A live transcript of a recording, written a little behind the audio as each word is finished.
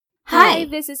Hi,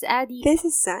 this is Addie. This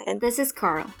is Sai. And this is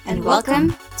Carl. And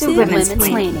welcome to Women's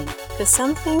Planning. Because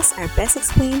some things are best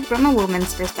explained From a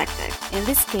woman's perspective. In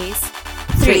this case,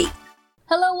 3.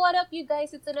 Hello, what up, you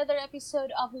guys? It's another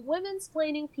episode of Women's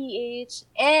Planning PH,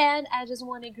 and I just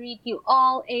want to greet you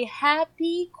all a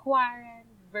happy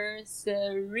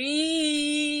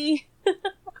quaranniversary.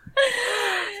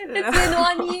 It's been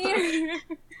 1 year.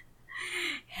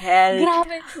 hell.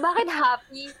 Grabe, bakit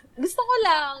happy? Gusto ko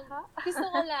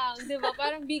lang, di ba?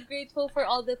 Parang be grateful for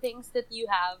all the things that you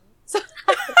have. So,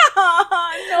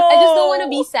 No. I just don't want to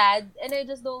be sad, and I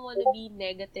just don't want to be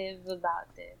negative about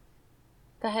it.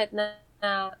 Kahit na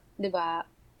di ba,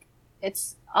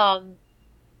 it's,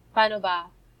 paano ba?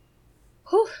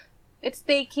 Whew, it's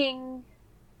taking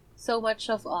so much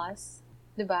of us,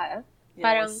 di ba? Yes.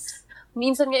 Parang,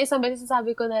 minsan nga isang beses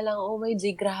sabi ko na lang, oh my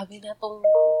G, grabe na tong,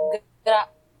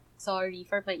 sorry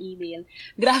for my email,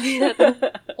 grabe na tong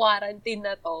quarantine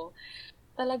na to.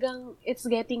 Talagang, it's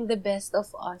getting the best of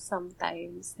us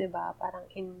sometimes, di ba? Parang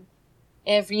in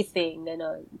everything,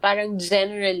 gano'n. Parang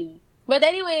generally. But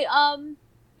anyway,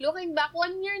 looking back,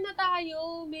 1 year na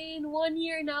tayo, man. 1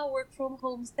 year na, work from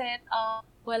home set up,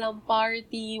 walang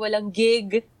party, walang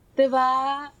gig.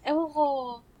 Diba? Ewan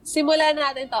ko. Simulan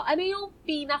natin to. Ano yung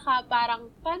pinaka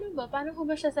parang, paano ko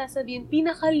ba siya sasabihin?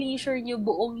 Pinaka-leisure nyo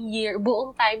buong year,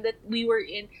 buong time that we were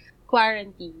in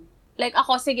quarantine. Like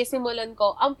ako, sige, simulan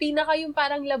ko. Ang pinaka yung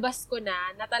parang labas ko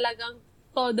na talagang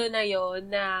todo na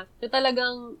yon na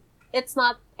talagang it's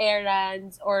not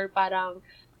errands or parang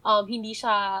hindi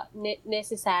siya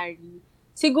necessary.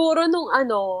 Siguro nung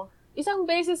isang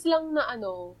beses lang na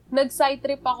nag-side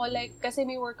trip ako, like, kasi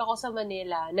may work ako sa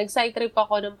Manila. Nag-side trip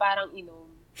ako ng parang inom.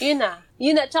 Yun na.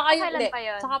 Tsaka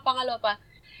tsaka pangalawa pa,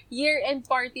 year-end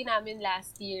party namin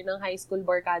last year ng high school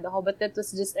barkada ko, but that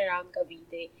was just around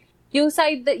Cavite. Yung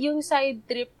side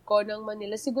trip ko ng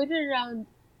Manila, siguro around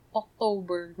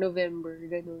October, November,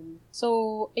 ganun.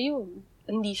 So, ayun.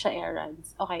 Hindi siya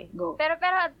errands. Okay, go. Pero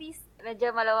at least,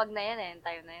 medyo malawag na yan eh. Yung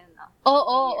time na yun, no?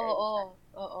 Oo.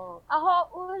 Ako,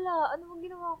 wala. Ano bang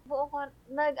ginawa ko? Buong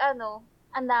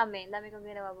ang dami kong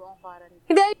ginawa buong quarantine.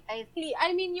 Hindi,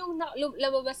 I mean, yung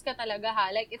lumabas ka talaga, ha?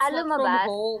 Like, it's not lumabas?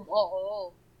 from home.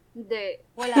 Oo. Hindi.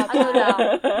 Wala pa. lang.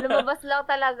 Lumabas lang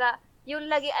talaga. Yung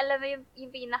lagi, alam mo,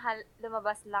 yung pinaka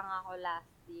lumabas lang ako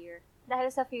last year. Dahil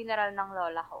sa funeral ng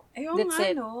lola ko. Ayun That's nga,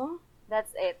 it. no?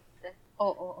 That's it.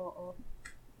 Oo.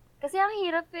 Kasi ang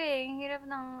hirap eh. Ang hirap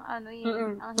ng ang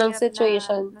Ng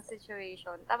situation. ng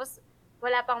situation. Tapos,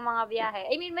 wala pang mga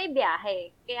biyahe. I mean, may biyahe.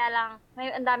 Kaya lang,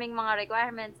 may ang daming mga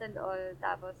requirements and all.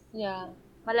 Tapos, Yeah.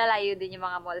 malalayo din yung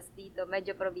mga malls dito.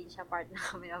 Medyo probinsya part na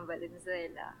kami ng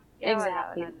Valenzuela. Kaya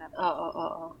Exactly. wala na.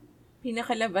 Oo.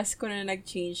 Pinakalabas ko na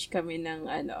nag-change kami ng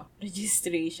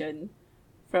registration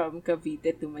from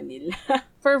Cavite to Manila.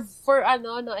 For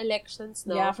elections,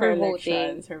 no? Yeah, for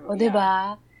elections. Voting. O,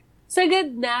 diba?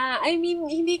 Sagad na. I mean,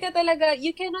 hindi ka talaga,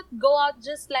 you cannot go out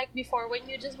just like before when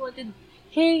you just wanted,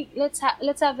 hey, let's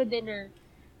have a dinner.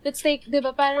 Let's take,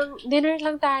 diba, parang dinner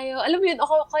lang tayo. Alam mo yun,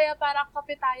 ako, kaya parang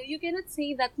kape tayo. You cannot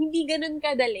say that. Hindi ganun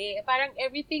kadali. Parang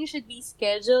everything should be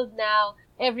scheduled now.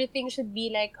 Everything should be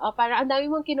like, parang ang dami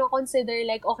mong kino-consider,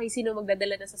 like, okay, sino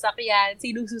magdadala na sasakyan,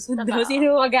 sino susundo,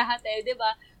 sino maghahatid,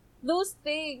 diba? Those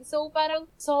things. So, parang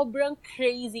sobrang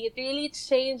crazy. It really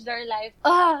changed our life.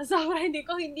 Sobrang hindi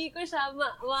ko siya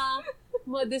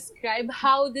ma-describe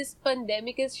how this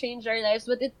pandemic has changed our lives.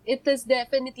 But it has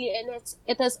definitely, and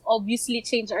it has obviously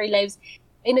changed our lives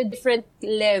in a different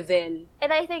level. And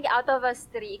I think out of us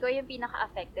three, ikaw yung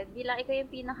pinaka-affected. Bilang ikaw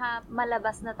yung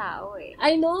pinaka-malabas na tao eh.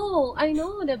 I know,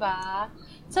 diba?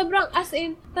 Sobrang, as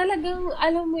in, talagang,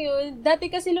 alam mo yun, dati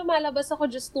kasi lumalabas ako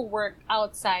just to work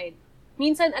outside.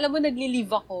 Minsan, alam mo,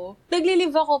 naglilive ako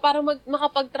para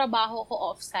makapagtrabaho ko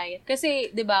off-site.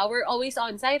 Kasi, di ba, we're always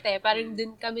on-site eh. Parang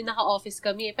dun kami, naka-office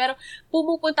kami. Pero,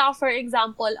 pumupunta ako, for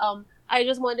example, I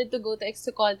just wanted to go to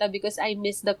Escolta because I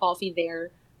miss the coffee there.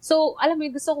 So, alam mo,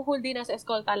 gusto ko whole day nasa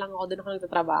Escolta lang ako, dun ako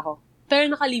nagtatrabaho. Pero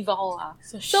naka-leave ako, ha.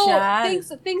 So,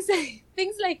 things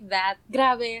like that,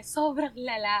 grabe, sobrang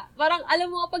lala. Parang, alam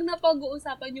mo, kapag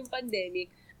napag-uusapan yung pandemic,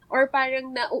 or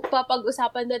parang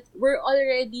napapag-usapan that we're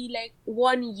already like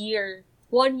 1 year.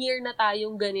 1 year na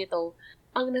tayong ganito.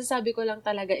 Ang nasasabi ko lang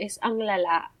talaga is ang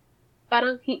lala.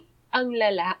 Parang ang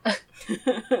lala.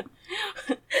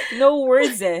 No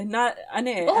words eh. Not, ang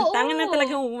tanga na Oo.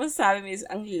 talagang masasabi mo is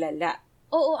ang lala.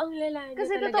 Oo, ang lala.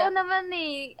 Kasi talaga. totoo naman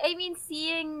eh. I mean,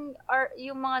 seeing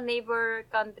yung mga neighbor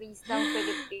countries ng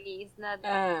Philippines na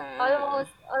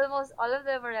almost all of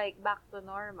them are like back to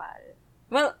normal.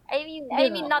 Well, I mean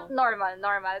not normal,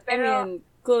 pero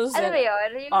close alam mo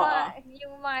yun,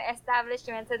 yung mga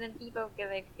establishments and then people can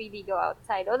like freely go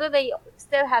outside. Although they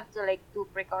still have to like do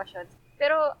precautions.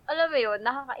 Pero alam mo yun,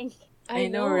 nakakainis. I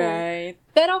know, right?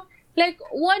 Pero like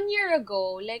 1 year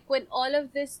ago, like when all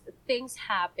of these things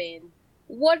happened,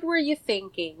 what were you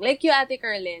thinking? Like you, Ate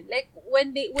Kerlin, like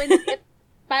when it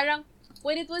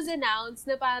was announced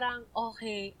na parang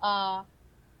okay,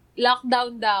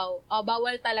 lockdown daw,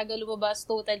 bawal talaga lumabas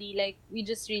totally, like we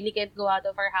just really can't go out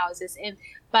of our houses and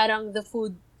parang the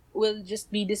food will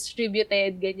just be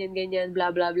distributed, ganyan,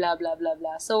 blah, blah, blah, blah, blah,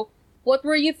 blah. So, what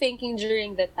were you thinking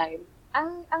during that time?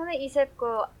 Ang naisip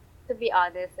ko, to be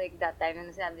honest, like that time,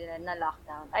 nung sinabi nila na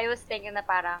lockdown, I was thinking na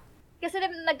parang, kasi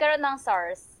nagkaroon ng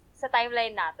SARS sa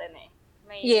timeline natin eh.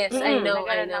 Yes, I know.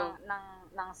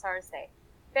 Ng SARS eh.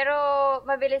 Pero,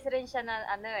 mabilis rin siya na,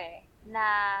 na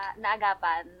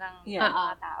naagapan ng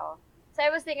mga tao. So, I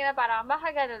was thinking na parang,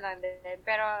 baka gano'n lang din.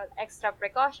 Pero, extra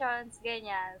precautions,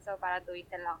 ganyan. So, parang 2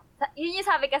 weeks na lang. Yun yung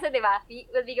sabi kasi, di ba?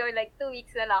 We'll be going like 2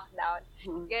 weeks na lockdown.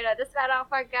 Gano'n. Tapos parang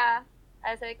pagka,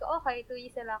 sabi ko, okay, 2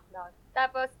 weeks na lockdown.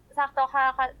 Tapos, sakto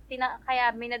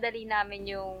kaya minadali namin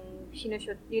yung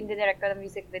sinushoot, yung dinirect ko ng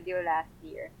music video last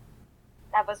year.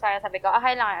 Tapos, parang sabi ko,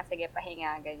 okay lang, sige,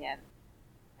 pahinga, ganyan.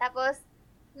 Tapos,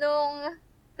 nung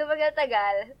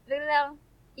tumagal-tagal, biglang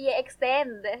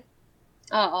i-extend.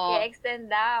 Oo. I-extend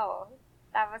daw.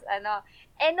 Tapos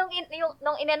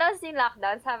nung in-announce yung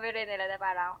lockdown, sabi rin nila na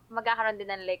parang magkakaroon din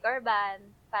ng liquor ban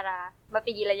para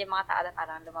mapigilan yung mga tao na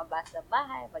parang lumabas ng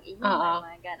bahay, mag-inom,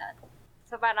 mga ganon.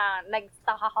 So parang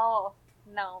nag-stock ako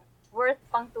ng worth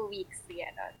pang 2 weeks,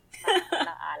 ganon,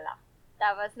 ng alak.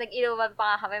 Tapos nag-inuman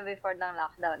pa nga kami before ng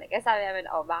lockdown. Kasi sabi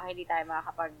namin, baka hindi tayo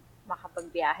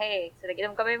makapagbiyahe. So,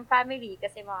 nag-inom kami yung family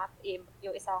kasi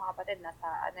yung isa kong kapatid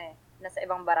nasa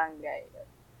ibang barangay.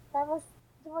 Tapos,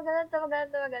 tumagal.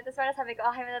 Tapos, parang sabi ko,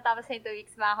 okay, matatapos na yung 2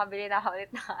 weeks, makakabili na ako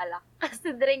ulit ng alak.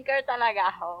 Kasi drinker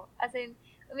talaga ako. As in,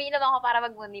 umiinom ako para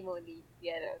mag-muni-muni.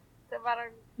 Gano'n. So,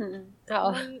 parang,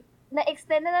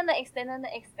 na-extend.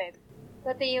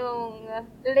 Pati yung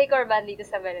liquor ban dito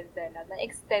sa Valenzuela,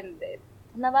 na-extended.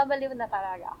 Nababaliw na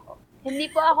talaga ako.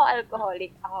 Hindi po ako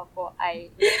alcoholic. Ako po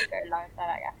ay drinker lang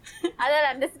talaga.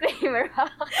 Disclaimer.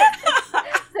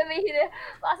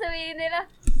 Sabihin nila,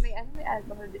 may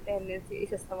alcohol dependency,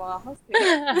 isa sa mga host.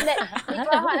 Hindi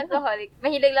po ako alcoholic.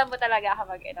 Mahilig lang po talaga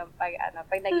ako mag-inom pag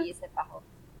nag-iisip ako.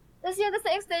 Tapos yun,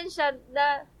 sa extension,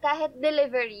 na kahit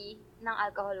delivery ng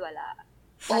alcohol wala.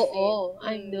 Oo,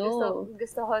 I know.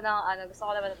 Gusto ko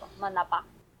naman manapak.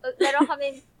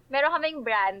 Meron kaming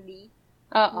brandy.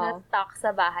 Na stock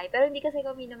sa bahay. Pero hindi kasi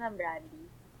ko uminom ng brandy.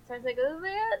 So, sabi ko,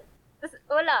 tapos,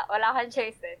 wala kang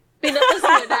choice eh. Pinatos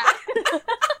mo na.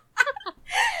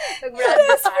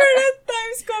 Desperate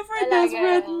times ko for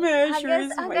desperate measures.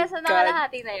 Hanggang sa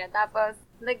nakalahati na yun. Tapos,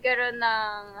 nagkaroon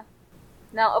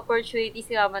ng opportunity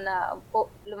si mama na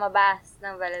lumabas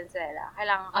ng Valenzuela.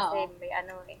 Kailangan kasi may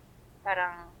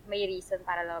parang may reason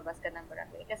para lumabas ka ng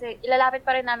barangay. Kasi ilalapit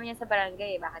pa rin namin yan sa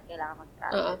barangay. Bakit kailangan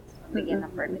mag-travel? So, bigyan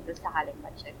ng permit doon sa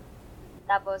Kalimbacheck.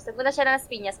 Tapos, nagpunta siya ng Las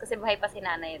Piñas kasi buhay pa si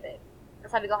nanay din. So,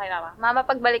 sabi ko kay mama,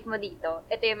 pagbalik mo dito,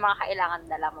 ito yung mga kailangan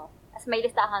dala mo. Tapos may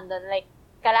listahan doon, like,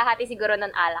 kalahati siguro ng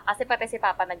alak. Kasi pati si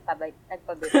Papa nagpabili.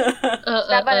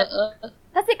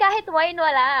 Kasi kahit wine,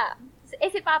 wala.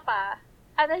 Si Papa,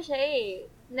 siya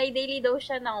may daily dose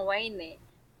siya ng wine eh.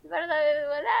 Parang sabi,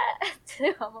 wala.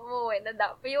 Mamuwi na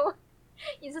daw.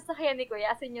 Yung sasakyan ni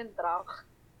Kuya, asin yung truck.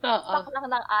 Stock lang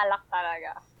ng alak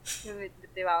talaga.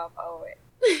 Di ba pa uwi.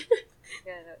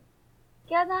 Ganun.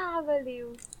 Kaya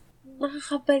nakakabaliw.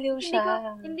 Nakakabaliw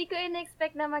siya. Hindi ko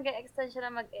in-expect na mag-e-extend siya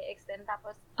na mag-e-extend.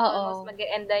 Tapos, almost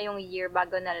mag-e-end na yung year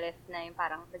bago na lift na yung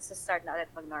parang nag-start na ulit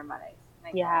mag-normalize.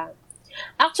 Yeah.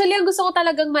 Actually, ang gusto ko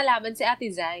talagang malaman si Ate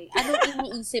Zai,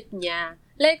 anong iniisip niya?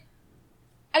 Like,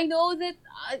 I know that,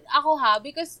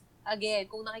 because, again,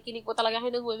 kung nakikinig po talaga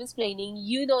kayo ng Women's Planning,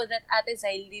 you know that Ate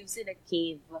Zai lives in a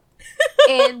cave.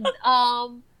 And,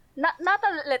 not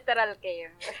a literal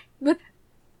cave. But,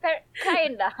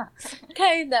 kinda.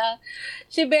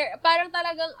 Parang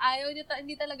talagang ayaw niya,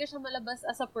 hindi talaga siya malabas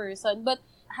as a person. But,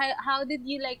 how did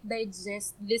you, like,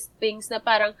 digest these things na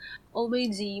parang, oh my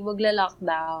G,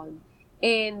 magla-lockdown?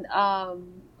 And,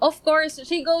 of course,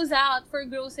 she goes out for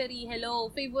grocery. Hello.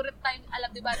 Favorite time,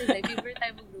 alam di ba, favorite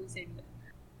time of grocery.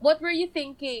 What were you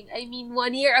thinking? I mean,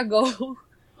 1 year ago,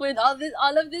 when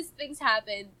all of these things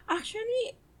happened.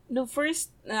 Actually, the first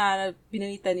na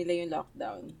pinalita nila yung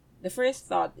lockdown, the first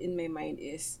thought in my mind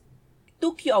is, it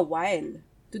took you a while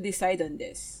to decide on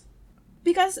this.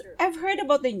 Because I've heard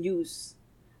about the news.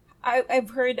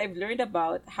 I've learned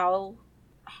about how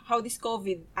this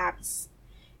COVID acts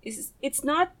is it's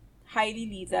not highly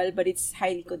lethal, but it's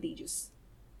highly contagious.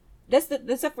 That's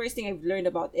the first thing I've learned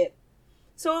about it.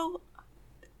 So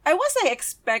I was like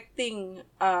expecting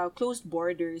closed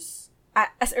borders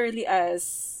as early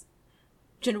as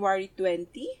January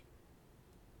 20.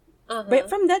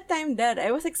 But from that time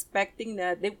I was expecting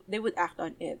that they would act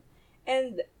on it.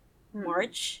 And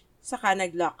March, saka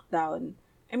nag-lockdown.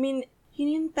 I mean,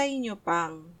 hinintay nyo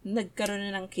pang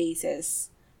nagkaroon na ng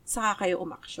cases, saka kayo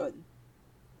umaksyon.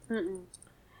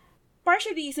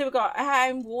 Partially, sabi ko,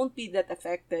 I won't be that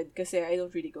affected kasi I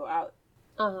don't really go out.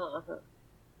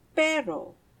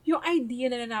 Pero, yung idea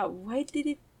na why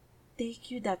did it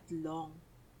take you that long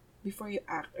before you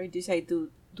act or decide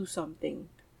to do something?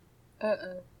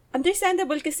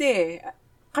 Understandable kasi,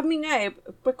 kami nga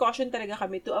precaution talaga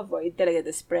kami to avoid talaga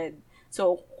the spread.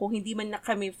 So, kung hindi man na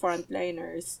kami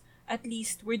frontliners, at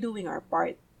least we're doing our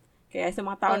part. Kaya sa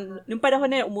mga taon, nung panahon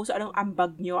na umuso, anong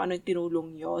ambag nyo, anong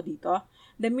tinulong nyo dito,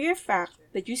 the mere fact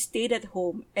that you stayed at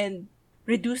home and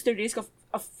reduced the risk of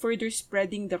further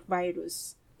spreading the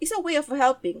virus is a way of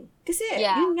helping. Kasi,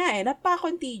 yun nga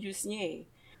napaka-contagious niya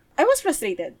I was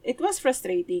frustrated. It was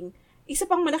frustrating. Isa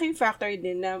pang malaking factor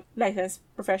din na licensed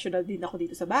professional din ako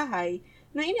dito sa bahay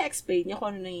na ina-explain niya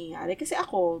kung ano nangyayari. Kasi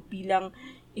ako, bilang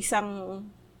isang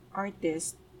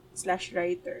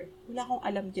artist/writer, wala akong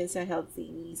alam dyan sa health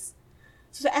thingies.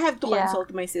 So, I have to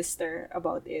consult my sister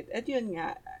about it. At yun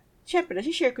nga, syempre,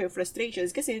 nasi-share ko yung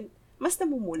frustrations kasi mas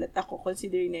namumulat ako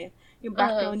considering na yung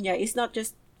background niya is not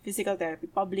just physical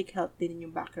therapy, public health din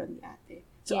yung background ni ate.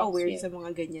 So, aware sa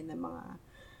mga ganyan na mga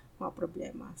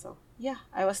problema. So,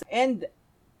 I was, and,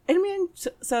 alam mo yun,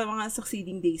 sa mga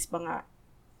succeeding days pa nga,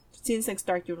 since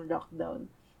nag-start yung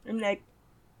lockdown, I'm like,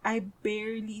 I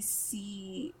barely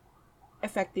see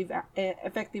effective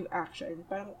action.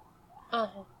 Parang,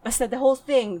 basta the whole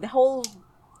thing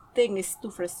is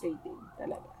too frustrating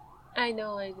talaga. I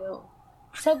know.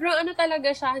 Sobrang ano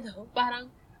talaga siya, no? Parang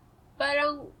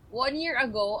 1 year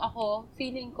ago, ako,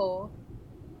 feeling ko,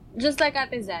 just like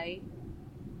Ate Zai,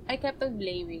 I kept on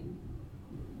blaming.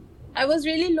 I was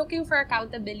really looking for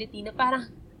accountability na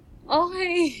parang,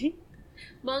 okay,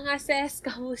 mga sis,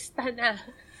 kamusta na?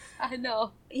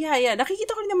 Ano? Yeah.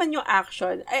 Nakikita ko naman yung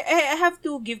action. I have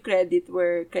to give credit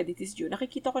where credit is due.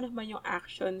 Nakikita ko naman yung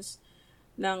actions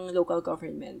ng local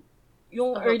government.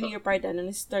 Yung earlier part,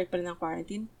 na-start pa ng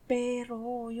quarantine.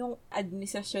 Pero, yung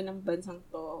administrasyon ng bansang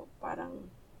to, parang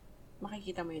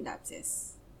makikita mo yung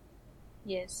lapses.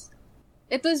 Yes.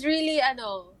 It was really,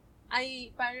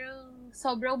 parang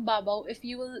sobrang babaw if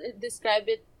you will describe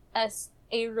it as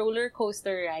a roller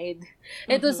coaster ride.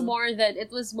 It was more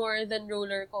than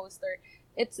roller coaster.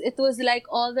 It was like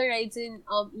all the rides in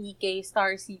EK,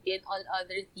 Star City, and all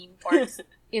other theme parks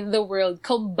in the world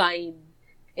combined.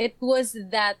 It was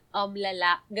that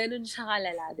lala. Ganun siya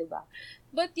kalala, 'di ba?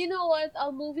 But you know what?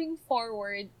 Moving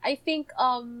forward, I think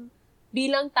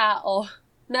bilang tao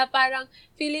na parang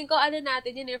feeling ko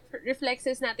natin yun,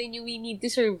 reflexes natin yung we need to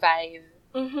survive.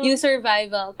 Yung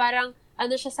survival, parang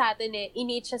siya sa atin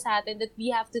innate siya sa atin that we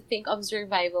have to think of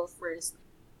survival first.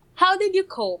 How did you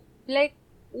cope? Like,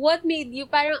 what made you,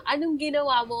 parang anong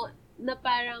ginawa mo na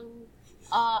parang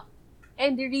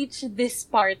and reach this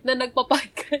part na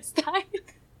nagpa-podcast tayo?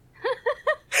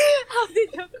 How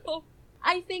did you cope?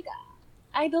 I think,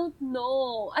 I don't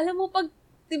know. Alam mo, pag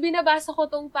binabasa ko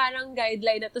tong parang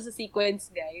guideline na to sa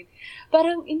sequence guide,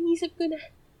 parang iniisip ko na,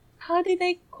 how did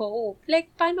I cope?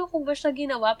 Like, paano ko ba siya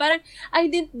ginawa? Parang,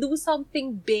 I didn't do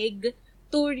something big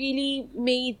to really,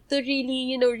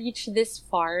 reach this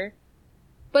far.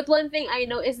 But one thing I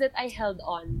know is that I held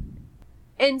on.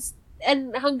 And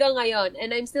hanggang ngayon,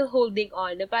 and I'm still holding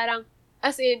on, na parang,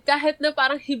 as in, kahit na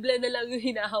parang hibla na lang yung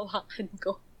hinahawakan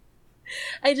ko.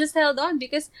 I just held on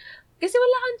because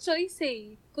wala kang choice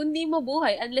kundi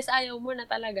mabuhay, unless ayaw mo na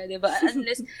talaga, di ba?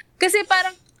 Unless, kasi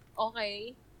parang,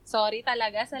 okay, sorry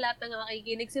talaga sa lahat ng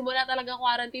nakikinig. Simula talaga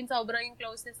quarantine, sobrang yung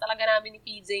closeness talaga namin ni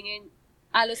PJ. Ngayon,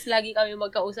 alos lagi kami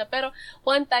magkausap. Pero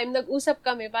one time, nag-usap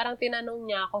kami, parang tinanong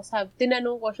ko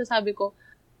siya, sabi ko,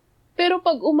 pero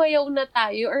pag umayaw na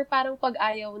tayo, or parang pag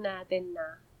ayaw natin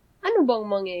na, ano bang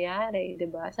mangyayari,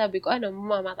 diba? Sabi ko,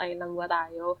 mamamatay lang ba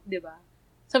tayo, diba?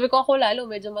 Sabi ko, ako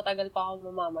lalo, medyo matagal pa ako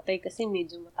mamamatay kasi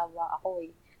medyo mataba ako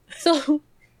So,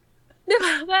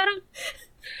 diba? Parang,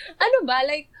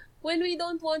 like, when we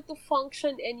don't want to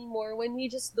function anymore, when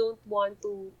we just don't want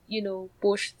to,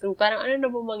 push through, parang ano na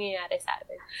ba mangyayari sa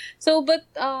atin? So, but,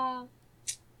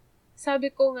 sabi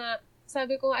ko nga,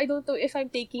 I don't know if I'm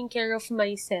taking care of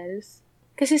myself.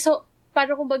 Kasi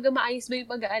parang kumbaga maayos ba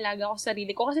yung pag-aalaga ko sa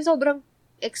sarili ko? Kasi sobrang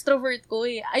extrovert ko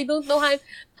I don't know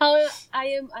how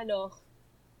I am,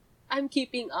 I'm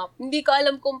keeping up. Hindi ko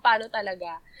alam kung paano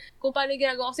talaga. Kung paano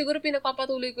ginagawa ko. Siguro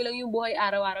pinagpapatuloy ko lang yung buhay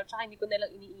araw-araw tsaka hindi ko na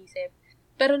lang iniisip.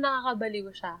 Pero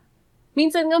nakakabaliw siya.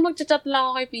 Minsan nga magchat-chat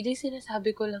lang ako kay PJ,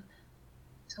 sinasabi ko lang,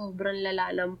 sobrang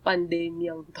lala ng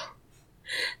pandemyang to.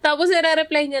 Tapos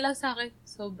nire-reply niya lang sa akin,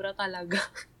 sobra talaga.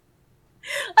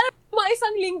 Alam mo, mga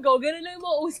isang linggo, gano'n lang yung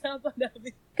mga usapan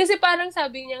namin. Kasi parang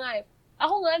sabi niya nga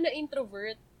ako nga na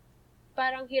introvert,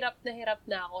 parang hirap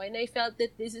na ako and I felt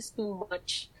that this is too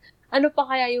much. Ano pa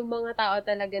kaya yung mga tao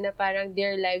talaga na parang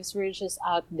their lives were just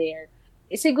out there?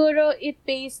 Siguro it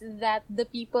pays that the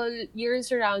people you're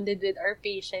surrounded with are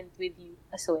patient with you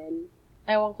as well.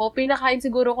 Ewan ko, pinakain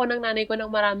siguro ko ng nanay ko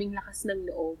ng maraming lakas ng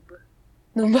loob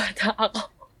nung bata ako.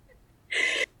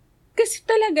 Kasi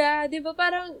talaga, di ba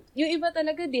parang yung iba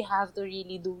talaga, they have to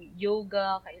really do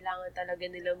yoga, kailangan talaga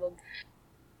nila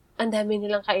ang dami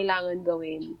nilang kailangan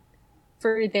gawin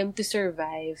for them to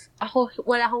survive. Ako,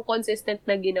 wala akong consistent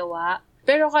na ginawa.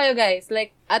 Pero kayo guys,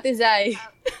 like Ate Zai,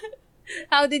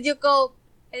 how did you cope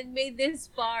and made this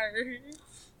far?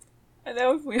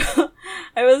 Alam mo,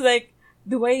 I was like,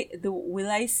 will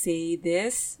I say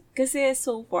this? Kasi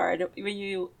so far, when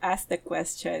you ask the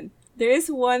question, there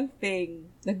is one thing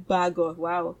nagbago,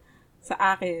 wow, sa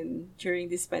akin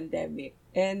during this pandemic.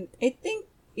 And I think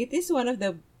it is one of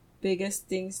the biggest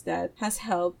things that has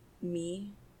helped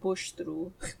me push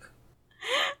through.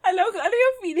 Alam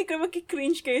yung feeling ko,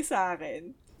 magki-cringe kayo sa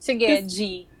akin. Sige,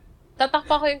 G.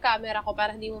 Tatakpa ko yung camera ko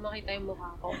para hindi mo makita yung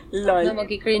mukha ko. Lol. Na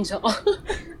magki-cringe ako.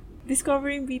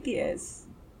 Discovering BTS.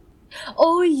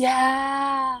 Oh,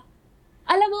 yeah!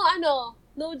 Alam mo,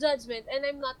 no judgment, and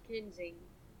I'm not cringing.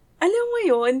 Alam mo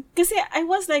yun? Kasi I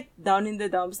was like down in the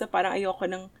dumps na parang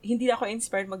hindi ako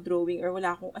inspired mag-drawing or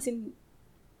wala akong, as in,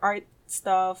 art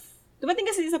stuff. Dumating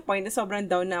kasi sa point na sobrang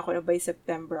down na ako na by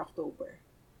September, October.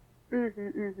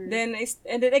 Then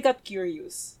I got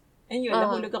curious. And yun,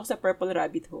 nahulog ako sa purple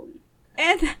rabbit hole.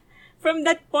 And from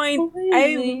that point,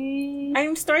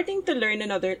 I'm starting to learn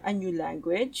a new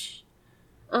language.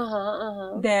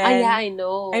 Then, yeah, I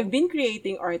know. I've been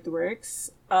creating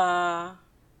artworks.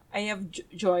 I have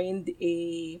joined a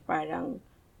parang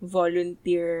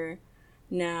volunteer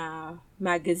na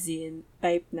magazine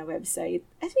type na website.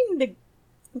 I mean,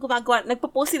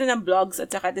 nagpo-post sila ng blogs at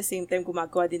saka at the same time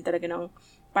gumagawa din talaga ng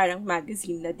parang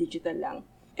magazine na digital lang.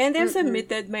 And I've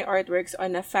submitted my artworks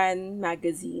on a fan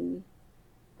magazine.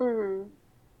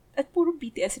 At puro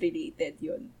BTS related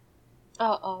yun.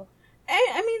 Oo.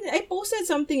 I mean, I posted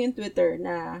something in Twitter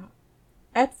na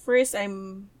at first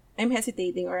I'm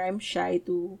hesitating or I'm shy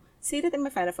to say that I'm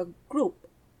a fan of a group.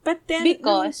 But then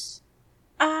Because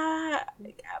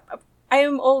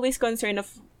I'm always concerned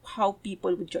of how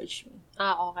people would judge me.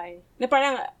 Okay. Na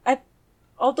parang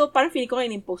although parang feeling ko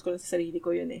in-impose ko lang sa sarili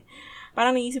ko yun eh.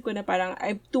 Parang naisip ko na parang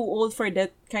I'm too old for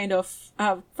that kind of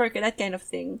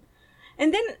thing. And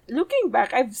then, looking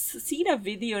back, I've seen a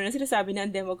video na sinasabi na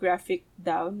ang demographic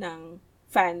daw ng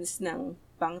fans ng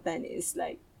Bangtan is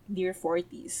like near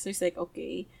 40s. So, it's like,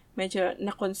 okay, medyo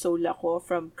na-console ako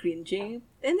from cringing.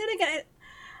 And then again,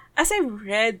 as I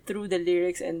read through the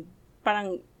lyrics and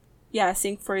parang,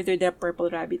 sink further the purple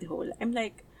rabbit hole, I'm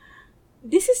like,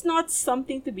 this is not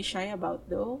something to be shy about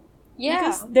though. Yeah.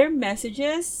 Because their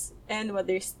messages and what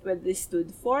they stood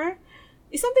for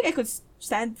is something I could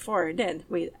stand for. Then,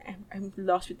 wait, I'm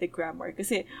lost with the grammar.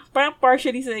 Kasi parang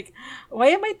partially it's like,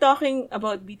 why am I talking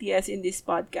about BTS in this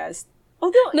podcast?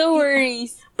 Although, no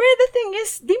worries. But the thing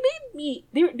is,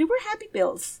 they were happy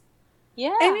pills.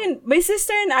 Yeah. I mean, my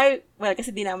sister and I, well,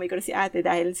 kasi dinamay ko na si ate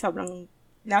dahil sobrang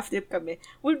laugh trip kami,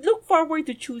 would look forward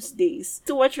to Tuesdays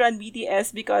to watch Run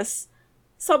BTS because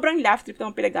sobrang laugh trip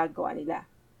ng pinagagawa nila.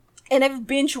 And I've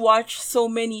binge-watched so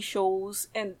many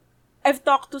shows and I've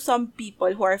talked to some people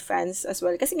who are fans as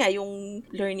well. Kasi nga, yung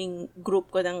learning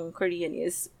group ko ng Korean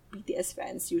is BTS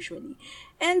fans usually.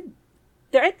 And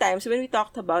there are times when we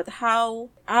talked about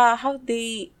how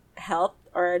they helped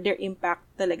or their impact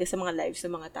talaga sa mga lives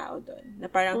ng mga tao doon. Na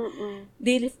parang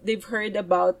they've heard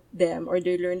about them or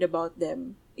they learned about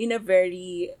them in a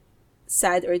very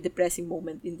sad or depressing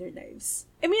moment in their lives.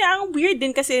 I mean, ang weird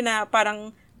din kasi na parang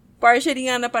partially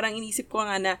nga na parang inisip ko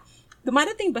nga na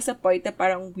dumadating ba sa point na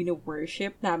parang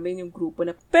wino-worship namin yung grupo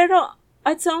na... Pero,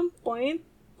 at some point,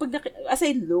 as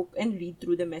I look and read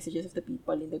through the messages of the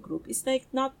people in the group, it's like,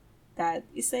 not that.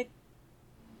 It's like,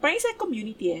 parang it's like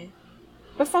community eh.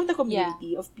 We found a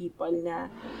community of people na,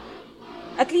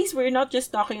 at least we're not just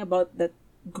talking about that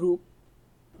group.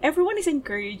 Everyone is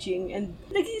encouraging and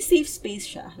naging safe space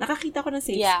siya. Nakakita ko ng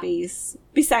safe space.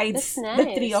 Besides the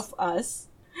three of us.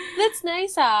 That's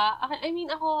nice I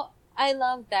mean, I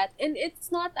love that. And it's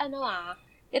not,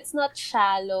 it's not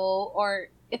shallow or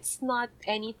it's not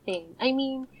anything. I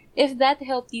mean, if that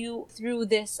helped you through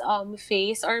this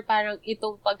phase or parang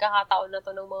itong pagkakataon na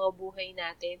to ng mga buhay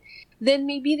natin, then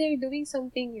maybe they're doing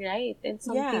something right and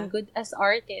something good as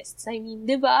artists. I mean,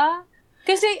 di ba?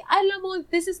 Kasi, alam mo,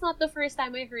 this is not the first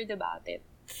time I heard about it.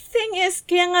 Thing is,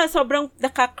 kaya nga sobrang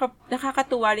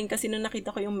nakakatuwa rin kasi nung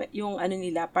nakita ko yung ano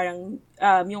nila, parang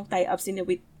yung tie-ups nila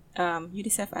with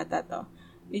UNICEF ata to.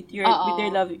 With their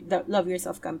Love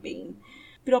Yourself campaign.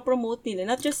 Pero-promote nila,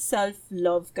 not just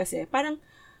self-love kasi. Parang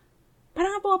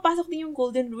nga pumapasok din yung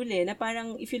golden rule na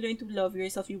parang if you learn to love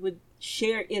yourself, you would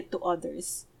share it to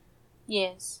others.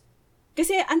 Yes.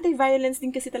 Kasi anti-violence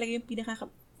din kasi talaga yung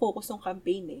pinaka-focus ng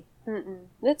campaign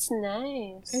That's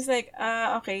nice. It's like,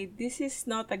 okay, this is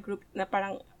not a group na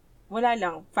parang wala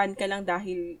lang, fan ka lang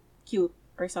dahil cute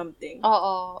or something.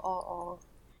 Oo.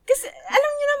 Kasi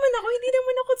alam niyo naman ako, hindi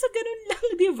naman ako sa ganun lang,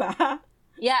 di ba?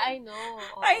 Yeah, I know.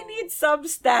 I need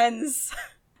substance.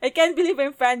 I can't believe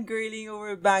I'm fangirling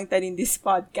over Bangtan in this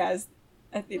podcast.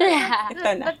 At ito na.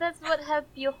 But that's what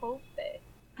helped you hope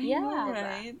Yeah. Know,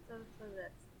 right? So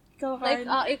that's... Ikaw, Like,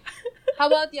 Carl? how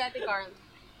about you, Ate Carl?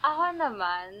 Ako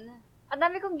naman, ang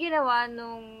dami kong ginawa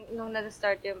nung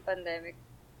nag-start yung pandemic.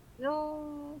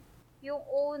 Yung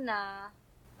una,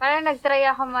 parang nag-try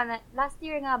ako last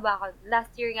year nga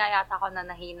yata ako na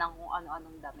nahinang kung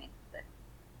ano-anong damit.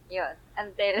 Yun.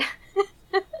 Until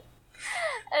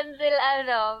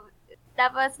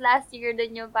tapos last year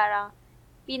din yung parang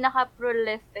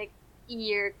pinaka-prolific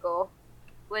year ko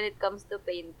when it comes to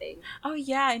painting. Oh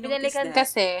yeah, I noticed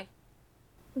that.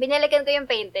 Binalikan ko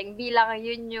yung painting bilang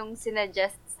yun yung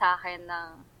sinuggest sa akin ng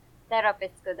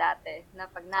therapist ko dati. Na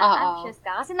pag na-anxious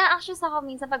ka, kasi na-anxious ako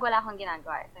minsan pag wala akong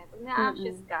ginagawa. So, pag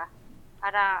na-anxious ka,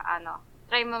 para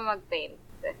try mo mag-paint.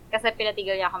 Kasi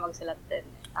pinatigil niya ako magsulat din.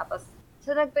 Tapos,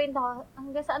 so nag-paint ako.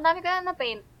 Ang dami ko na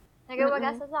na-paint.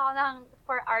 Nag-wagasas ako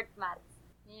for art maths.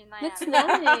 That's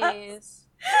nice.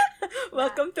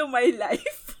 Welcome to my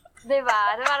life. Diba?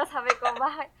 Parang sabi ko,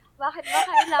 bakit ba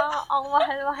kailangan ang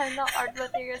mahal-mahal ng art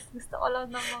materials? Gusto ko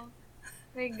lang namang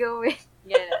may gawin.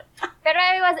 Ganun. Pero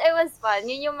it was fun.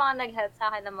 Yun yung mga nag-help sa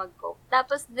akin na mag-cope.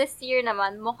 Tapos this year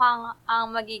naman, mukhang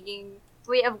ang magiging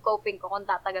way of coping ko kung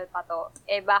tatagal pa to,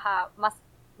 baka mas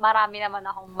marami naman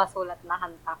akong masulat na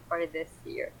kanta for this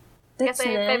year. That's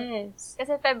nice.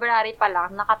 Kasi February pa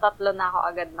lang, nakatatlo na ako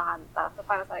agad na kanta. So,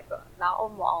 parang sabi ko,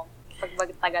 pag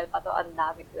magtagal pa to, ang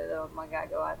dami ko na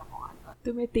magagawa na kung ano.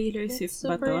 To may Taylor Swift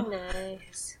ba to? Super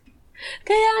nice.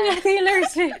 Kaya nga, Taylor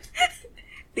Swift.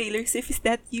 Taylor Swift, is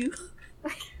that you?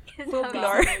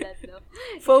 Folklore.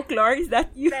 Folklore, is that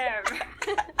you?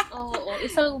 Oo,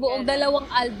 isang buong dalawang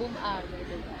album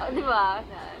diba?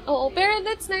 Oo, pero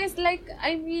that's nice. Like,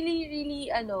 I'm really, really,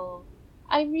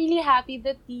 I'm really happy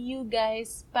that you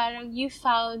guys, parang you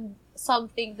found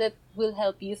something that will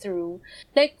help you through.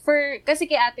 Like, kasi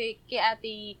kay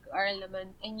Ate Carl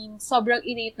naman, I mean, sobrang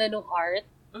innate na nung art,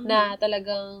 na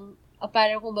talagang,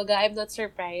 parang kumbaga, I'm not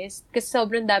surprised, kasi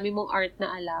sobrang dami mong art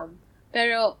na alam.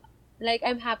 Pero, like,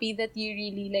 I'm happy that you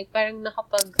really, like, parang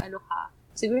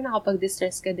siguro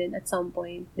nakapag-distress ka din at some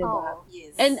point, di ba? Oh,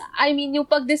 yes. And, I mean, yung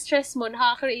pag-distress mo,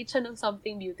 nakaka-create siya ng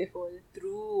something beautiful.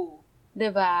 True. Di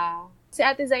ba? Si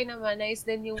Ate Zai naman, nice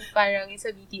din yung parang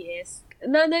sa BTS.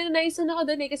 Nice na ako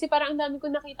doon kasi parang ang dami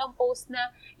ko nakitang post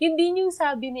na hindi yung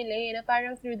sabi nila na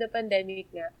parang through the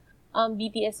pandemic nga,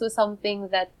 BTS was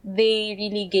something that they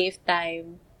really gave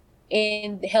time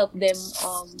and helped them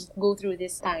go through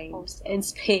these times and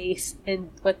space and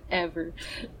whatever.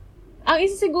 Ang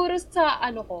isa siguro sa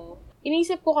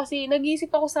nag-iisip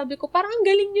ako, sabi ko, parang ang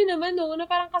galing nyo naman, no? Na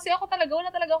parang kasi wala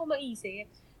talaga ako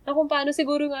maisip. Na kung paano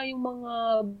siguro nga yung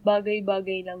mga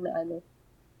bagay-bagay lang na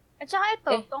At saka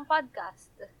itong podcast.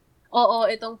 Oo,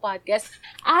 itong podcast.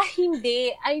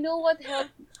 Hindi. I know what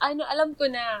helped, alam ko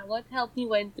na, what helped me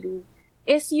went through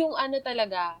is yung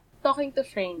talaga, talking to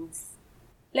friends.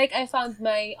 Like, I found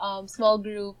my small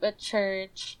group at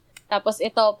church. Tapos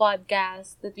ito,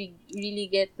 podcast, that we really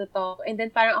get to talk. And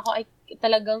then parang ako ay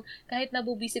talagang, kahit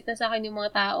nabubisit na sa akin yung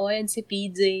mga tao, ayan si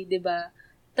PJ, di ba?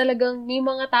 Talagang may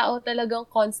mga tao talagang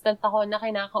constant ako na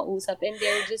kinakausap and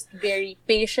they're just very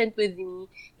patient with me.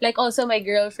 Like also my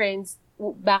girlfriends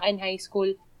back in high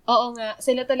school. Oo nga,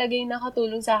 sila talaga yung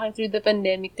nakatulong sa akin through the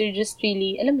pandemic. They're just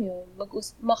really, alam mo yun,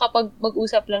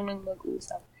 mag-usap lang ng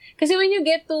mag-usap. Kasi when you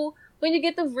get to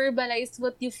verbalize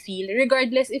what you feel,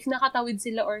 regardless if nakatawid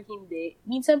sila or hindi,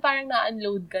 minsan parang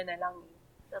na-unload ka na lang.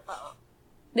 Totoo.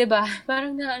 Diba?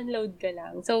 Parang na-unload ka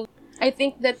lang. So, I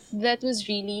think that was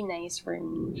really nice for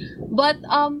me. But,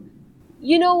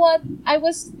 you know what? I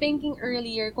was thinking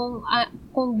earlier kung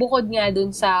bukod nga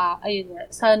dun sa, ayun nga,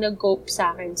 sa nag-cope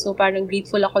sa akin. So, parang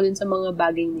grateful ako dun sa mga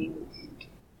bagay na yun.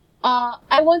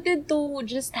 I wanted to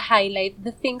just highlight the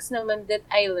things naman that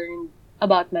I learned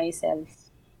about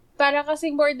myself. Para kasi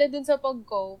more na dun sa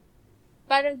pag-cope,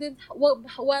 parang dun,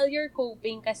 while you're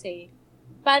coping kasi,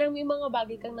 parang may mga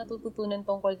bagay kang natututunan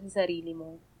tungkol sa sarili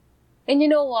mo. And you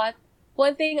know what?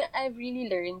 One thing I've really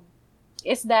learned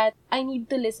is that I need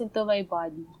to listen to my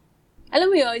body.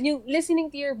 Alam mo yun, yung listening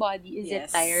to your body, is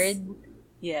it tired?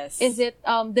 Yes. Is it,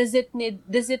 does it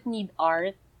need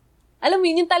art? Alam mo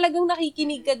yun, yung talagang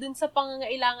nakikinig ka dun sa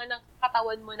pangangailangan ng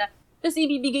katawan mo na, tapos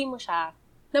ibibigay mo siya.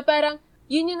 Na parang,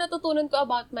 yun yung natutunan ko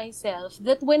about myself,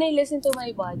 that when I listen to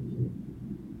my body,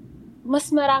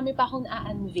 mas marami pa akong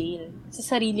na-unveil sa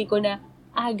sarili ko na,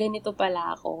 ganito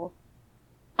pala ako.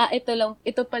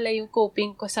 Ito pala yung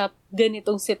coping ko sa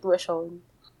ganitong sitwasyon.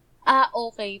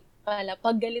 Okay pala,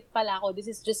 pag galit pala ako, this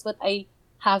is just what I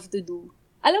have to do.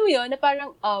 Alam mo yun, na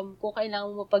parang, kung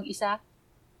kailangan mo pag-isa,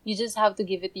 you just have to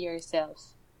give it to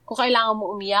yourself. Kung kailangan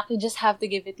mo umiyak, you just have to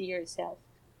give it to yourself.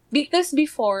 Because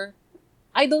before,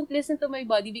 I don't listen to my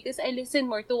body because I listen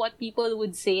more to what people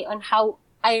would say on how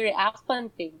I react on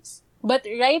things. But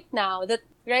right now that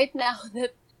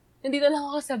nandito lang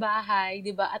ako sa bahay,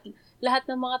 'di ba? At lahat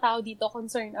ng mga tao dito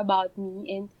concerned about me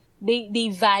and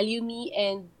they value me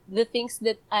and the things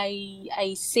that I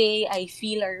say, I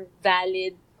feel are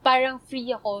valid. Parang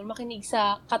free ako makinig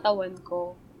sa katawan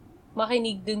ko.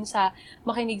 Makinig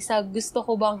sa gusto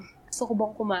ko bang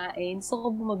kumain, gusto ko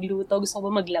bang magluto, gusto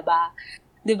ko bang maglaba.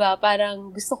 'Di ba?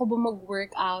 Parang gusto ko bang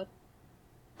mag-workout.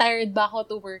 Tired ba ako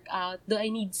to work out? Do I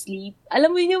need sleep?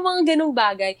 Alam mo yun yung mga ganong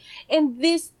bagay. And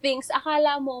these things,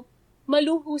 akala mo,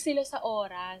 maluho sila sa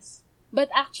oras.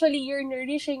 But actually, you're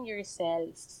nourishing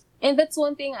yourself. And that's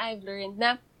one thing I've learned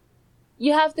na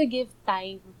you have to give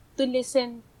time to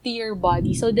listen to your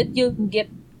body so that you'll get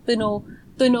to know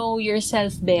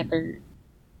yourself better.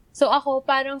 So ako,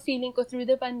 parang feeling ko through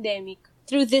the pandemic,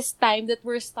 through this time that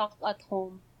we're stuck at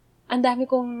home, ang dami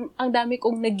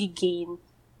kong nagigain.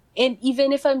 And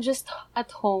even if I'm just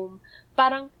at home,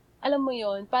 parang, alam mo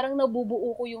yon, parang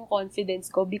nabubuo ko yung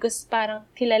confidence ko because parang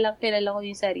kilala ko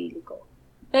yung sarili ko.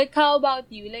 Like, how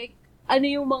about you? Like, ano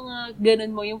yung mga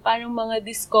ganun mo, yung parang mga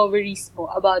discoveries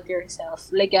mo about yourself,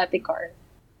 like Ate Car?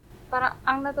 Parang,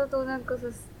 ang natutunan ko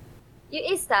sa,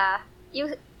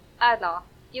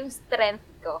 yung strength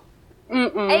ko.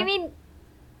 Mm-mm. I mean,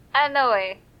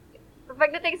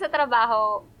 pagdating sa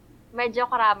trabaho, medyo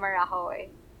crammer ako eh.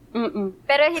 Mm-mm.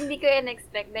 Pero hindi ko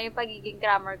in-expect na yung pagiging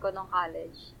crammer ko nung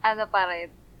college. Ano pa rin.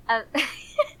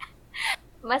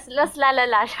 Mas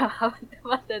lalala siya habang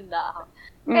tumatanda ako.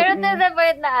 Pero to the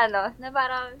point na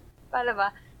parang, paano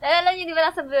ba? Nalala niyo, di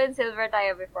ba nasa Blue and Silver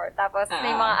tayo before? Tapos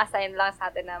may mga assign lang sa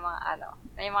atin na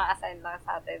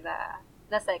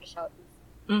na sections.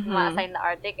 Mm-hmm. Mga assign na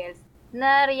articles.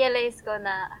 Na-realize ko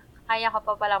na kaya ko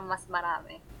pa palang mas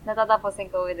marami. Natatapusin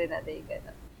ko within a day.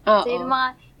 Ganun. So,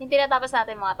 yung tinatapos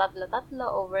natin mga tatlo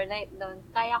overnight doon,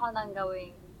 kaya ko nang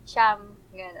gawing siyam,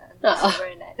 gano'n,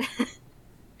 overnight.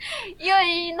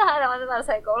 yun nakala ko para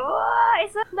sabi ko,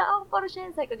 isa na ako portion.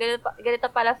 Sabi ko, ganito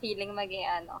pala feeling maging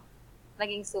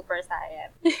super saiyan.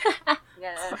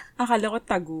 Gano'n. Akala ko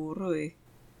taguro eh.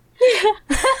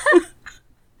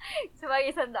 So,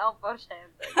 mag-100%.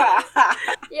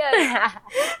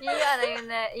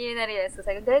 Yun na-realize ko.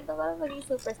 Sabi ko, ganito pala maging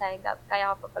super saiyan.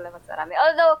 Kaya ko pa pala mas marami.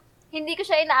 Although, hindi ko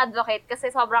siya ina-advocate kasi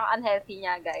sobrang unhealthy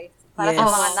niya, guys. Para sa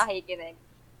mga nakikinig.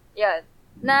 Yun.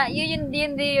 Yun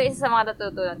yung isa sa mga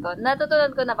natutunan ko.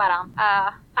 Natutunan ko na parang,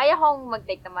 kaya kong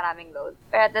mag-take ng maraming load.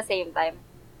 Pero at the same time,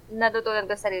 natutunan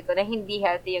ko sa sarili ko na hindi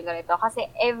healthy yung ganito. Kasi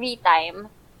every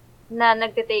time na na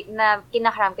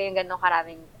kinakram ko yung ganong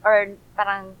karaming, or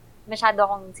parang masyado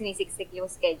akong sinisiksik yung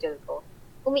schedule ko,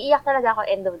 umiiyak talaga ako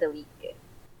end of the week.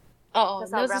 Oo.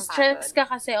 Stress ka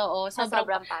kasi,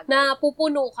 sobrang pagod.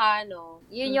 Napupuno ka, no?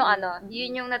 Yun yung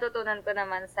yun yung natutunan ko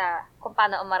naman sa kung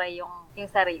paano umaray yung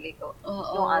sarili ko.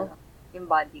 Yung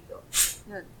body ko.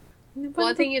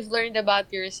 One thing you've learned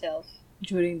about yourself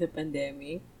during the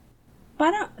pandemic?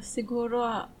 Parang,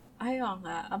 siguro,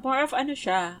 more of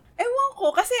siya. Ewan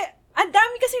ko, kasi, ang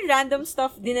dami kasi random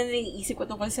stuff din na naiisip ko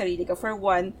tungkol sa sarili ko. For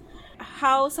one,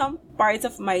 how some parts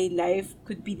of my life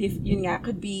could be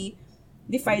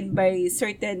defined by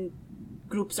certain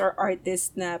groups or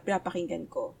artists na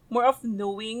pinapakinggan ko. More of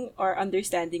knowing or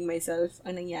understanding myself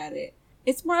ang nangyari.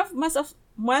 It's more of mas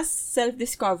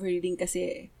self-discovery din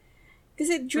kasi.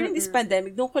 Kasi during this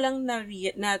pandemic, doon ko lang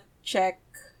na-check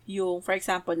yung, for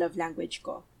example, love language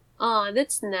ko. Oh,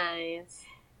 that's nice.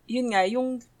 yun nga,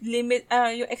 yung limit,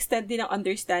 yung extent din ng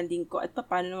understanding ko at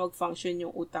paano na mag-function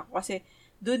yung utak ko. Kasi,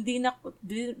 doon din ako,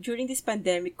 during this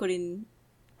pandemic ko rin,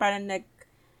 parang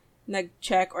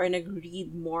nag-check or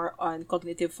nag-read more on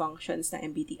cognitive functions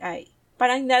ng MBTI.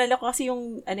 Parang naalala ko kasi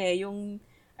yung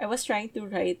I was trying to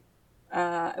write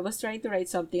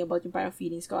something about yung parang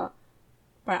feelings ko,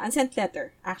 parang unsent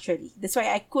letter, actually. That's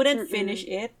why I couldn't finish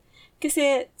it.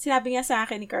 Kasi, sinabi nga sa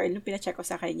akin ni Carl, nung pina-check ko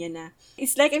sa kanya na,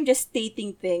 it's like I'm just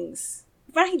stating things.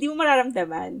 Parang hindi mo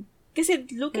mararamdaman. Kasi,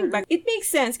 looking back, it makes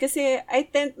sense. Kasi,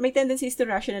 my tendency is to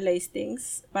rationalize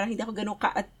things. Parang hindi ako ganun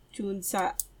ka-attuned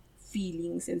sa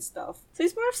feelings and stuff. So,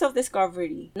 it's more of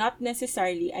self-discovery. Not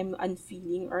necessarily I'm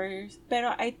unfeeling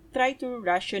pero I try to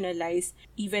rationalize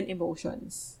even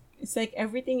emotions. It's like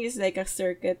everything is like a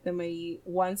circuit na may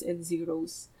ones and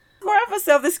zeros. More of a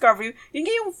self-discovery. Yun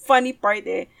yung funny part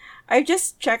eh. I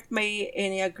just checked my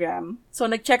Enneagram. So,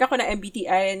 nag-check ako ng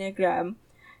MBTI Enneagram.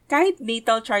 Kahit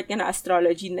natal chart nga na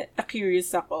astrology,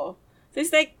 na-curious ako. So,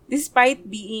 it's like, despite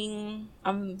being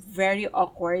very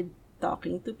awkward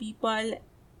talking to people,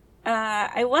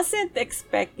 I wasn't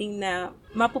expecting na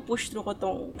mapupush through ko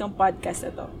tong podcast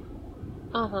na to.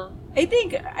 I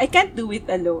think I can't do it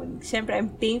alone. Siyempre,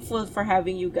 I'm thankful for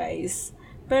having you guys.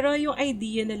 Pero yung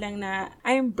idea na lang na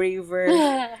I'm braver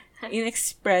in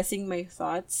expressing my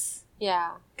thoughts.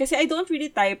 Yeah. Kasi I don't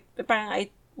really type. Parang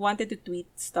I wanted to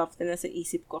tweet stuff na nasa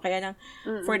isip ko. Kaya lang,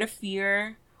 for the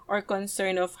fear or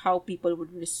concern of how people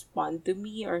would respond to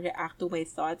me or react to my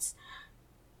thoughts,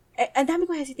 ang dami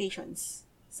ko hesitations.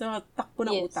 So, takbo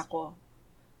ng utak ko.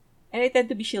 And I tend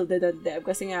to be shielded on them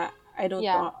kasi nga,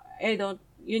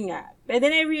 yun nga. And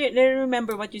then I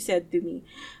remember what you said to me.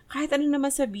 Kahit ano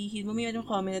naman sabihin mo, may anong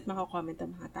comment at makakomment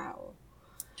ang mga tao.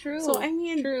 True. So, I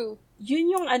mean,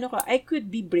 yun yung I could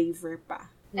be braver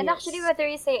pa. And actually, whether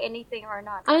you say anything or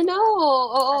not. I know.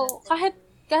 Oo.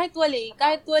 Kahit wali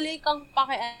kang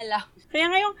pakialam. Kaya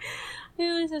ngayon,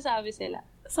 yung sasabi sila.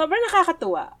 Sobrang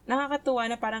nakakatuwa. Nakakatuwa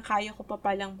na parang kaya ko pa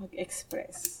palang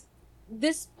mag-express.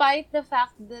 Despite the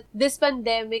fact that this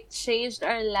pandemic changed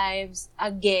our lives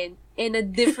again in a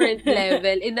different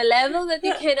level, in a level that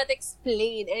you cannot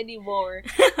explain anymore,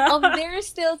 there are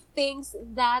still things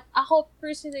that ako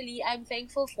personally, I'm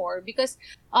thankful for because,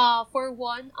 for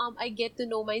one, I get to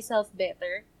know myself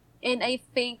better. And I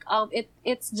think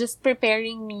it's just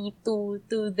preparing me to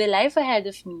the life ahead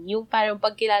of me. Yung parang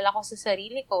pagkilala ko sa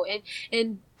sarili ko.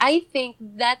 And I think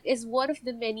that is one of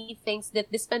the many things that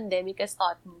this pandemic has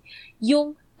taught me.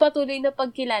 Yung patuloy na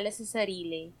pagkilala sa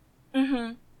sarili.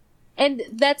 Mm-hmm. And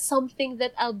that's something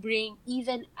that I'll bring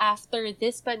even after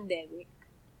this pandemic.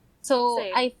 So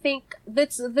Same. I think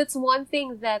that's one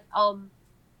thing that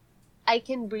I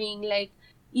can bring, like,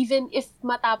 even if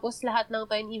matapos lahat ng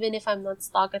to, and even if I'm not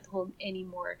stuck at home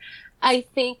anymore, I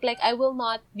think, like, I will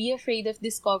not be afraid of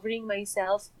discovering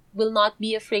myself, will not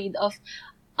be afraid of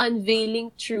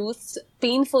unveiling truths,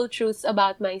 painful truths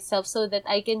about myself so that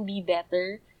I can be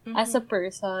better as a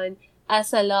person,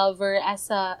 as a lover, as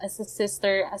a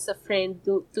sister, as a friend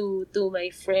to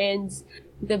my friends,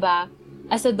 'di ba?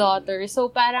 As a daughter. So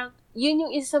parang yun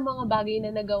yung isa sa mga bagay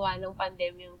na nagawa ng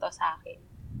pandemyang to sa akin.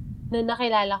 Na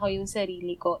nakilala ko yung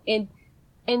sarili ko. And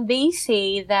they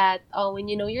say that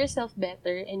when you know yourself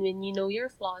better and when you know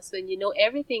your flaws, when you know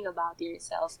everything about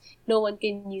yourself, no one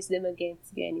can use them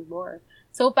against you anymore.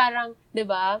 So parang, 'di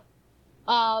ba?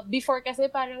 Before kasi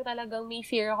parang talagang may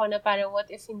fear ako na parang what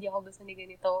if hindi ako gusto ni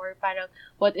ganito, or parang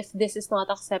what if this is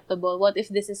not acceptable, what if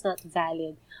this is not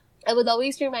valid. I would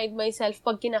always remind myself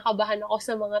pag kinakabahan ako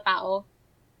sa mga tao,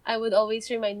 I would always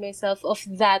remind myself of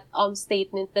that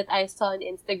statement that I saw on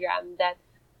Instagram, that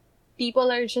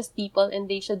people are just people and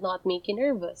they should not make you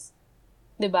nervous.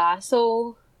 'Di ba?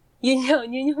 So, yun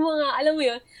yung mga, alam mo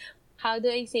yun, how do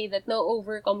I say that,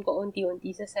 na-overcome ko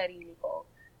unti-unti sa sarili ko.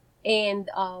 And,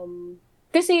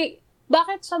 kasi,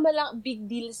 bakit siya big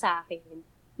deal sa akin?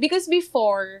 Because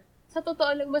before, sa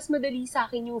totoo lang, mas madali sa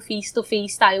akin yung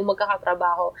face-to-face tayong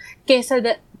magkakatrabaho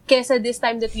kesa this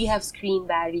time that we have screen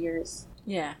barriers.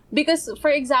 Yeah. Because,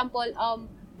 for example,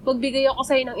 magbigay ako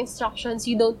sa'yo ng instructions,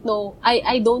 you don't know,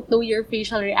 I don't know your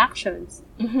facial reactions.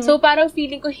 Mm-hmm. So, parang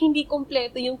feeling ko hindi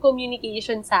kompleto yung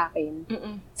communication sa akin.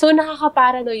 Mm-mm. So,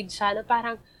 nakaka-paranoid siya na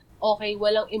parang, okay,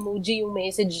 walang emoji yung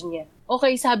message niya.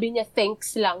 Okay, sabi niya,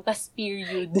 thanks lang, tas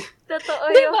period. Totoo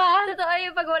diba? Totoo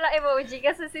yung pag wala emoji.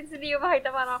 Kasi since hindi yung makita,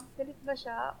 parang, galit ba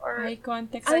siya? Or, eye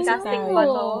contact I sa sarcastic know. ba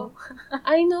to?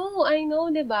 I know,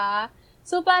 diba?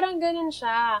 So, parang ganun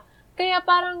siya. Kaya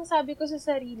parang sabi ko sa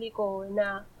sarili ko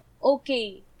na,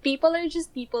 okay, people are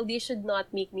just people. They should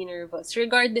not make me nervous.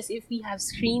 Regardless if we have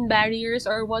screen barriers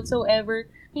or whatsoever,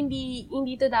 hindi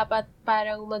to dapat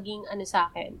parang maging ano sa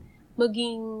akin,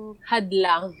 maging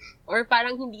hadlang. Or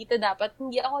parang hindi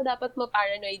ako dapat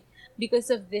ma-paranoid because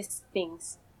of these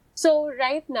things. So,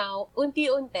 right now,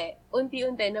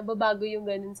 unti-unti, nababago yung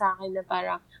ganun sa akin na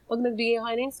parang, pag nagbigay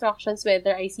ka ng instructions,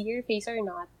 whether I see your face or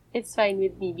not, it's fine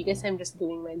with me because I'm just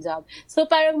doing my job. So,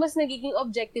 parang mas nagiging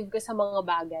objective ka sa mga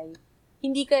bagay.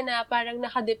 Hindi ka na parang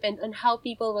nakadepend on how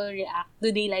people will react.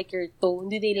 Do they like your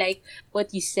tone? Do they like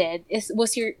what you said?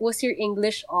 Was your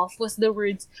English off? Were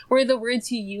the words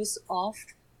you use off?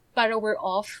 Parang were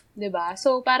off, 'di ba?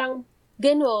 So, parang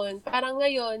ganon. Parang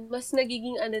ngayon, mas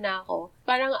nagiging na ako.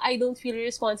 Parang I don't feel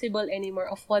responsible anymore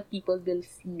of what people will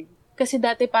feel. Kasi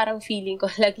dati parang feeling ko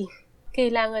lagi,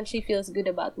 kailangan she feels good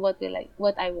about what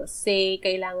I will say.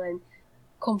 Kailangan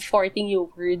comforting yung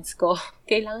words ko.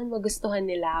 Kailangan magustuhan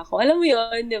nila ako. Alam mo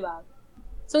yun, di ba?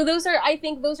 So I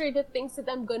think those are the things that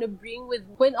I'm gonna bring with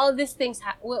when all these things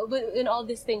are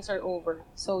over.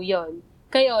 So yun.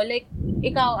 Kayo, like,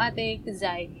 ikaw, Ate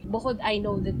Zai, bukod I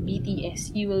know that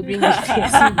BTS, you will bring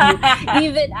BTS with you,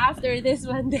 even after this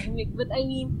pandemic. But I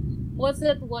mean, what's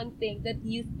that one thing that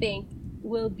you think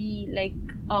will be like,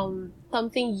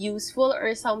 something useful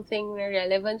or something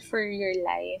relevant for your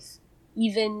life,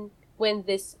 even when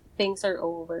these things are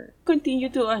over?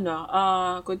 Continue to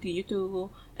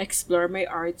explore my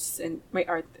art and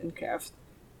craft.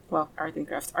 Well, art and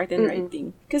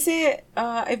writing. Kasi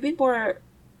I've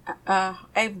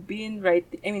been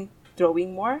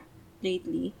drawing more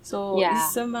lately. So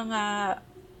sa mga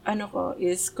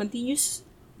is continuous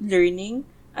learning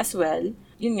as well.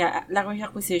 Yun nga, language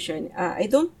acquisition. I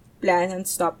don't plan on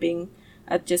stopping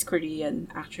at just Korean,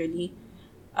 actually.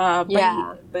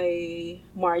 By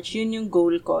March, yun yung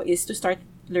goal ko, is to start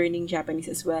learning Japanese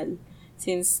as well.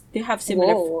 Since they have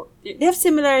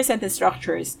similar sentence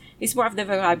structures. It's more of the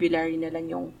vocabulary na lang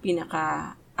yung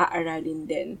pinaka-aaralin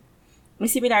din. May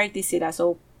similarities sila.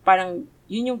 So, parang,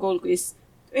 yun yung goal ko is,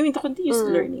 to continuous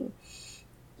learning.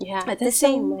 Yeah, at the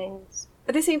same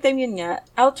time, yun nga,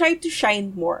 I'll try to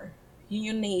shine more.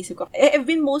 Yun yung naisip ko. I've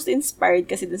been most inspired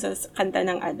kasi dun sa kanta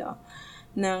ng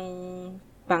ng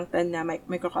Bangtan na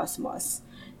Microcosmos,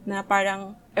 na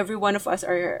parang every one of us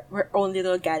are our own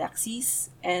little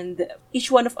galaxies and each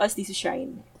one of us needs to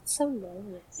shine. So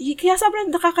nice. Kaya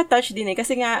sobrang nakaka-touch din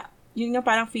kasi nga, yun nga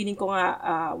parang feeling ko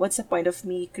nga, what's the point of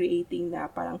me creating na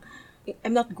parang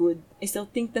I'm not good. I still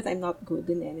think that I'm not good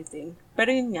in anything. Pero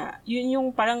yun nga, yun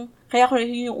yung parang, kaya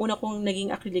yun yung una kong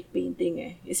naging acrylic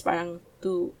painting is parang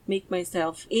to make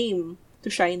myself aim to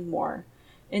shine more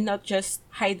and not just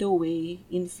hide away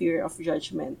in fear of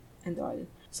judgment and all.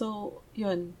 So,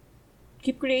 yun.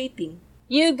 Keep creating.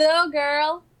 You go,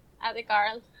 girl! Ate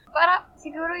Carl. Para,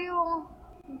 siguro yung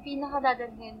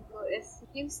pinakadadalhin ko is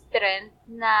yung strength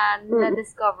na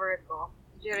na-discover ko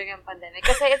during ang pandemic.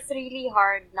 Kasi it's really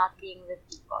hard not being with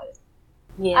people.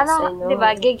 Yes, I know.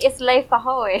 Diba? Gig is life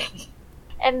ako eh.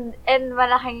 And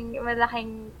malaki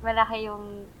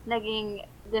yung naging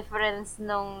difference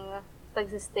nung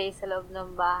pagsistay sa loob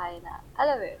ng bahay na,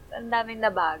 alam mo, ang daming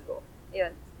nabago.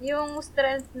 Yun. Yung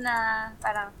strength na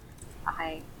parang,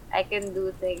 okay, I can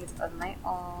do things on my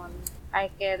own. I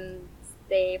can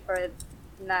stay for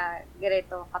na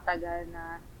ganito katagal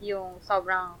na yung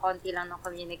sobrang konti lang ng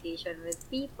communication with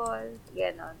people,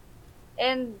 gano'n.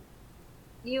 And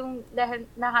yung dahil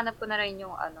nahanap ko na rin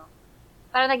yung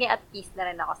parang naging at peace na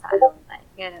rin ako sa alone time.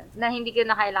 Gano'n. Na hindi ko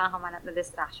na kailangan kamanap na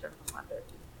distraction from other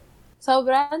people.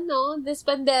 Sobra, no? This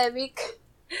pandemic.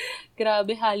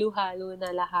 Grabe, halo-halo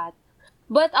na lahat.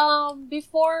 But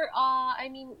before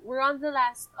we're on the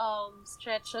last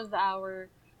stretch of our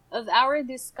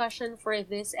discussion for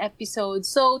this episode.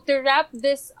 So to wrap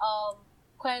this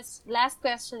last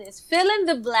question is fill in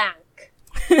the blank.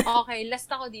 Okay, last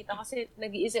ako dito kasi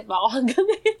nag-iisip ako hanggang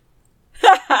ngayon.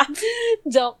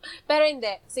 Joke. Pero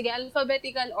hindi. Sige,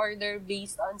 alphabetical order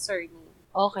based on surname.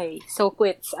 Okay, so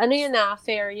quits. Ano yun na?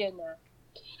 Fair yun na.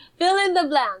 Fill in the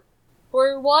blank.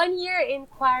 We're 1 year in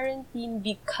quarantine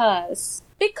because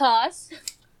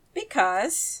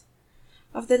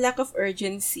of the lack of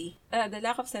urgency. The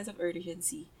lack of sense of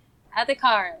urgency. Ate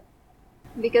Carl.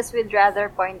 Because we'd rather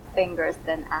point fingers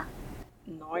than act.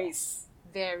 Nice.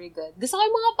 Very good. Gusto ko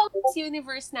yung mga pang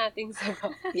universe nating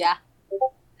sagot. Yeah.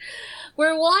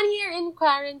 We're 1 year in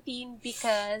quarantine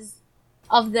because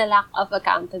of the lack of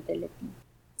accountability.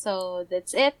 So,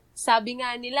 that's it. Sabi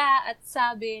nga nila at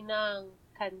sabi ng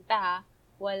kanta,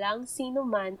 walang sino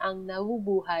man ang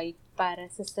nabubuhay para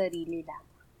sa sarili lang.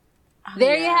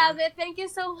 There you have it. Thank you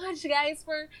so much, guys,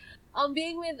 for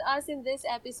being with us in this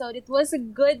episode. It was a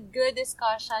good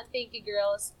discussion. Thank you,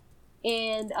 girls.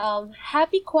 And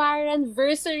happy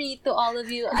quaranniversary to all of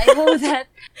you. I hope that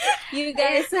you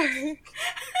guys are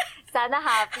Sana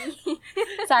happy.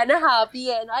 sana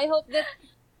happy. And I hope that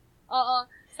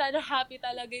sana happy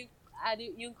talaga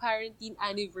yung quarantine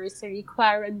anniversary.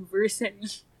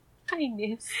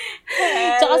 Kainis.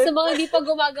 Tsaka sa mga hindi pa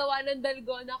gumagawa ng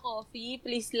dalgona coffee,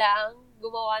 please lang,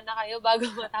 gumawa na kayo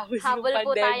bago matapos yung Habol pandemya.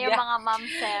 po tayo mga ma'am,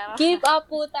 sir. Keep up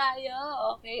po tayo.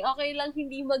 Okay? Okay lang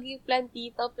hindi maging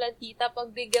plantita,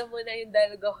 pagbigyan mo na yung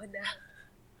dalgona.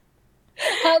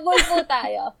 Habol po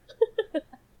tayo.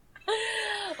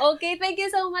 Okay, thank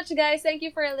you so much, guys. Thank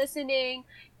you for listening.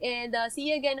 And see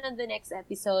you again on the next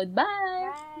episode.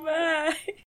 Bye! Bye!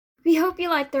 We hope you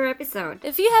liked our episode.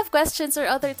 If you have questions or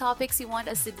other topics you want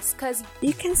us to discuss,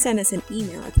 You can send us an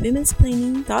email at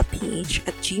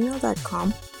womensplaining.ph@gmail.com.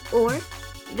 Or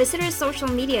visit our social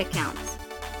media accounts.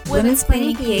 Women's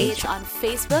Planning PH on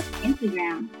Facebook,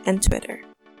 Instagram, and Twitter.